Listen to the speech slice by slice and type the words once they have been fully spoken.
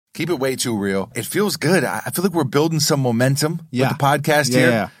Keep it way too real. It feels good. I feel like we're building some momentum with the podcast here.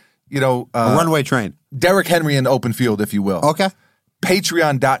 Yeah. You know, A runway train. Derrick Henry in the open field, if you will. Okay.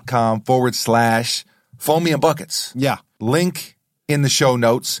 Patreon.com/Foamy and Buckets. Yeah. Link in the show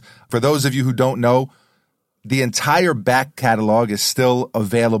notes. For those of you who don't know, the entire back catalog is still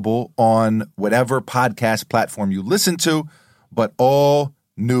available on whatever podcast platform you listen to, but all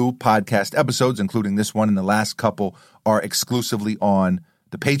new podcast episodes, including this one and the last couple, are exclusively on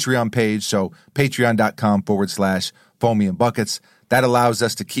the Patreon page. So patreon.com/Foamy and Buckets. That allows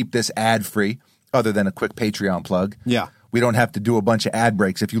us to keep this ad-free, other than a quick Patreon plug. Yeah. We don't have to do a bunch of ad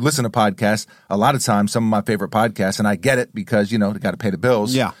breaks. If you listen to podcasts, a lot of times, some of my favorite podcasts, and I get it because, you know, they got to pay the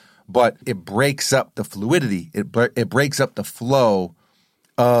bills. Yeah. But it breaks up the fluidity. It breaks up the flow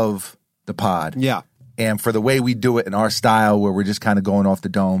of the pod. Yeah. And for the way we do it in our style, where we're just kind of going off the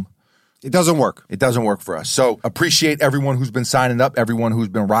dome, It doesn't work. it doesn't work for us. So appreciate everyone who's been signing up, everyone who's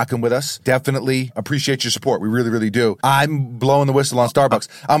been rocking with us. Definitely appreciate your support. We really, really do. I'm blowing the whistle on Starbucks.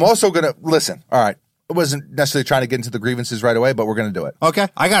 I'm also going to, listen, all right, I wasn't necessarily trying to get into the grievances right away, but we're going to do it. Okay.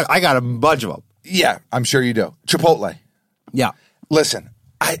 I got a bunch of them. Yeah, I'm sure you do. Chipotle. Yeah. Listen,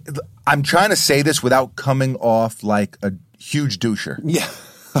 I'm trying to say this without coming off like a huge doucher. Yeah.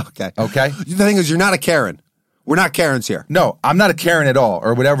 Okay. Okay? The thing is, you're not a Karen. We're not Karens here. No, I'm not a Karen at all,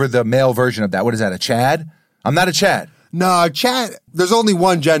 or whatever the male version of that. What is that, a Chad? I'm not a Chad. No, Chad, there's only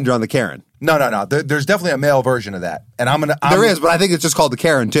one gender on the Karen. No. There's definitely a male version of that. And There is, but I think it's just called the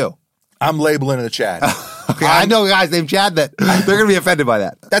Karen, too. I'm labeling it a Chad. Okay, I know guys named Chad that they're going to be offended by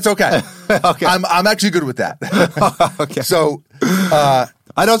that. That's okay. Okay. I'm actually good with that. Okay. So I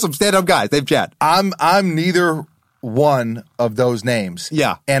know some stand-up guys named Chad. I'm neither one of those names.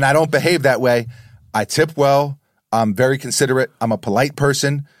 Yeah. And I don't behave that way. I tip well. I'm very considerate. I'm a polite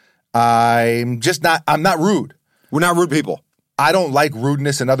person. I'm not rude. We're not rude people. I don't like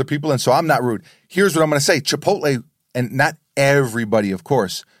rudeness in other people, and so I'm not rude. Here's what I'm going to say. Chipotle, and not everybody, of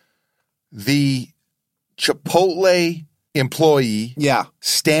course, the Chipotle employee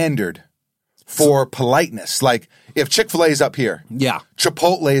standard for politeness. Like, if Chick-fil-A is up here,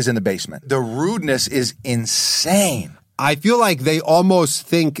 Chipotle is in the basement. The rudeness is insane. I feel like they almost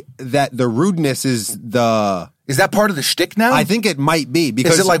think that the rudeness is the... Is that part of the shtick now? I think it might be.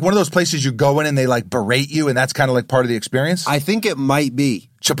 Because is it like one of those places you go in and they like berate you and that's kind of like part of the experience? I think it might be.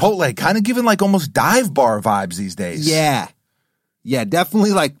 Chipotle kind of giving like almost dive bar vibes these days. Yeah. Yeah,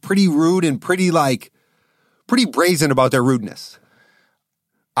 definitely like pretty rude and pretty brazen about their rudeness.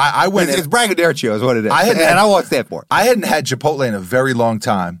 I went It's braggadocio is what it is. And I won't stand for it. I hadn't had Chipotle in a very long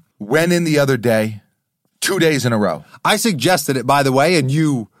time. Went in the other day, 2 days in a row. I suggested it, by the way, and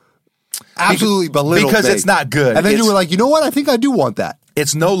you absolutely belittled because me. It's not good. And then you were like, you know what? I think I do want that.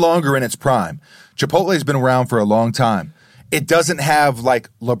 It's no longer in its prime. Chipotle's been around for a long time. It doesn't have like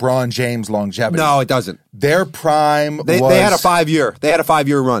LeBron James longevity. No, it doesn't. Their prime they had a 5 year. They had a 5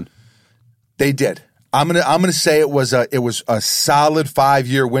 year run. They did. I'm gonna say it was a solid 5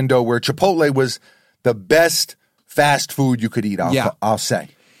 year window where Chipotle was the best fast food you could eat. I'll say.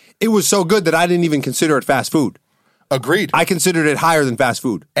 It was so good that I didn't even consider it fast food. Agreed. I considered it higher than fast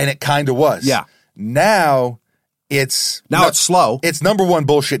food. And it kind of was. Yeah. Now it's slow. It's number one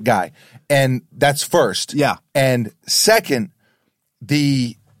bullshit guy. And that's first. Yeah. And second,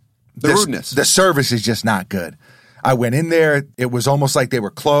 the rudeness. The service is just not good. I went in there. It was almost like they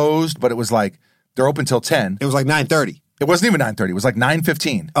were closed, but it was like they're open till 10. It was like 9:30. It wasn't even 9:30. It was like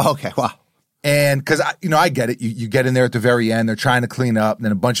 9:15. Oh, okay. Wow. And because, I get it. You get in there at the very end. They're trying to clean up. And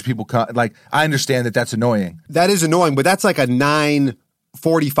then a bunch of people come. Like, I understand that that's annoying. That is annoying, but that's like a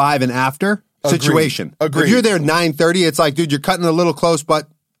 9:45 and after situation. Agreed. If you're there 9:30, it's like, dude, you're cutting a little close, but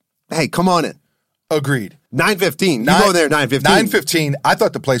hey, come on in. Agreed. 9:15. You go there 9:15. 9:15. I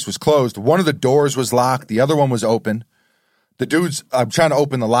thought the place was closed. One of the doors was locked. The other one was open. I'm trying to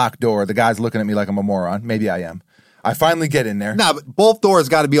open the locked door. The guy's looking at me like I'm a moron. Maybe I am. I finally get in there. Nah, but both doors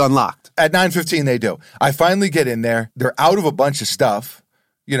got to be unlocked. At 9:15, they do. I finally get in there. They're out of a bunch of stuff.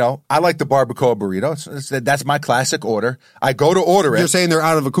 I like the barbacoa burrito. That's my classic order. I go to order it. You're saying they're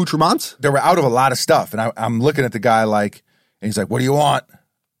out of accoutrements? They were out of a lot of stuff. And I'm looking at the guy and he's like, what do you want?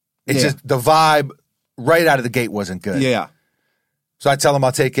 It's just the vibe right out of the gate wasn't good. Yeah. So I tell him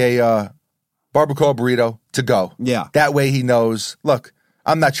I'll take a barbacoa burrito to go. Yeah. That way he knows, look,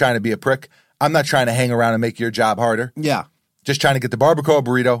 I'm not trying to be a prick. I'm not trying to hang around and make your job harder. Yeah. Just trying to get the barbacoa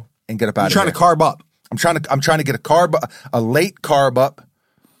burrito and get up out of here. You're trying to carb up. I'm trying to get a late carb up,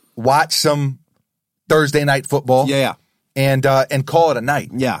 watch some Thursday night football. Yeah. And call it a night.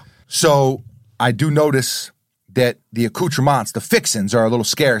 Yeah. So I do notice that the accoutrements, the fixins, are a little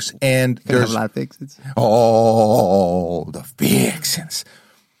scarce. And there's a lot of fixins. Oh, the fixins.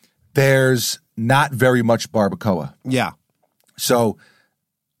 there's not very much barbacoa. Yeah. So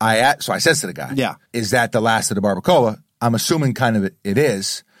I says to the guy, yeah, is that the last of the barbacoa? I'm assuming kind of it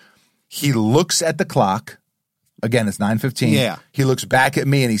is. He looks at the clock. Again, it's 9:15. Yeah. He looks back at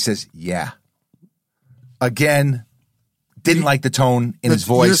me and he says, yeah. Again, didn't like the tone in his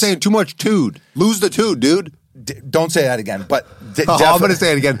voice. You're saying too much tood. Lose the tood, dude. Don't say that again. But I'm going to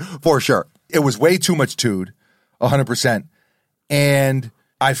say it again for sure. It was way too much tood, 100%. And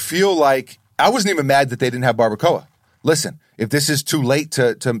I feel like I wasn't even mad that they didn't have barbacoa. Listen, if this is too late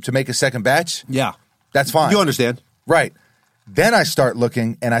to make a second batch, yeah, that's fine. You understand. Right. Then I start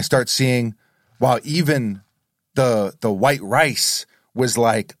looking and I start seeing, wow, even the white rice was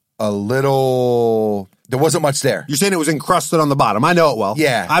like a little, there wasn't much there. You're saying it was encrusted on the bottom. I know it well.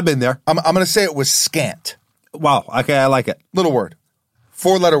 Yeah. I've been there. I'm going to say it was scant. Wow. Okay, I like it. Little word.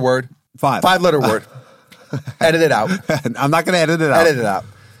 4-letter word. 5-letter word. Edit it out. I'm not going to edit it out. Edit it out.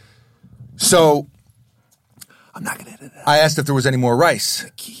 So I'm not going to edit it out. I asked if there was any more rice.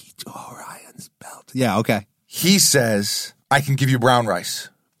 The key to Orion's belt. Yeah, okay. He says, I can give you brown rice.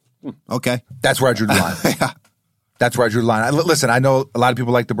 Okay. That's where I drew the line. Yeah. That's where I drew the line. Listen, I know a lot of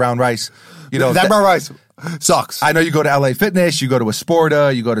people like the brown rice. You know that brown rice sucks. I know you go to LA Fitness, you go to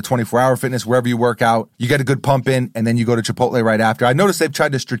Esporta, you go to 24-hour fitness, wherever you work out. You get a good pump in, and then you go to Chipotle right after. I noticed they've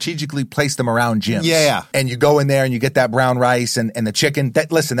tried to strategically place them around gyms. Yeah. And you go in there and you get that brown rice and the chicken.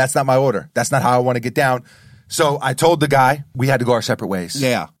 Listen, that's not my order. That's not how I want to get down. So I told the guy we had to go our separate ways.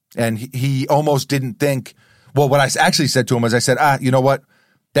 Yeah. And he almost didn't think. Well, what I actually said to him was I said, you know what?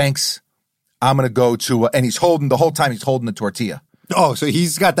 Thanks. I'm going to go to, and he's holding, the whole time he's holding the tortilla. Oh, so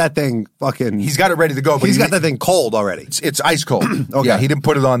he's got that thing fucking. He's got it ready to go. But he's got that thing cold already. It's ice cold. Okay. Yeah, he didn't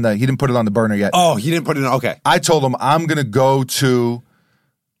put it on the burner yet. Oh, he didn't put it in. Okay. I told him I'm going to go to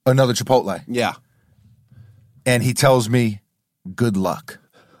another Chipotle. Yeah. And he tells me, good luck.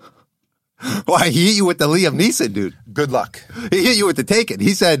 Why, he hit you with the Liam Neeson, dude. Good luck. He hit you with the Taken.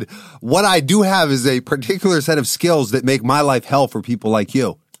 He said, what I do have is a particular set of skills that make my life hell for people like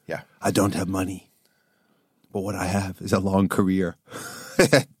you. Yeah. I don't have money. But what I have is a long career.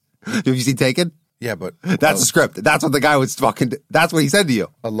 Have you seen Taken? Yeah, but... That's a script. That's what the guy was fucking... That's what he said to you.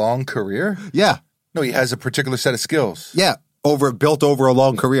 A long career? Yeah. No, he has a particular set of skills. Yeah. Built over a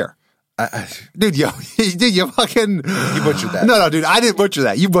long career. Dude, you fucking... You butchered that. No, dude, I didn't butcher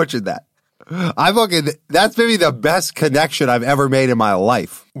that. You butchered that. That's maybe the best connection I've ever made in my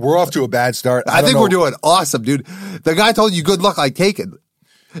life. We're off to a bad start. I think we're doing awesome, dude. The guy told you good luck like Taken.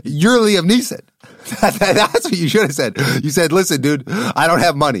 You're Liam Neeson. That's what you should have said. You said, listen, dude, I don't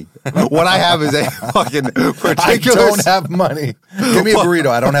have money. What I have is a fucking particular... I don't have money. Give me a burrito.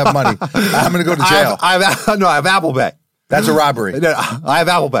 I don't have money. I'm going to go to jail. I have Apple Pay. That's a robbery. No, I have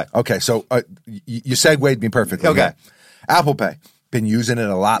Apple Pay. Okay, so you segued me perfectly. Okay. Yeah. Apple Pay. Been using it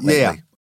a lot lately. Yeah.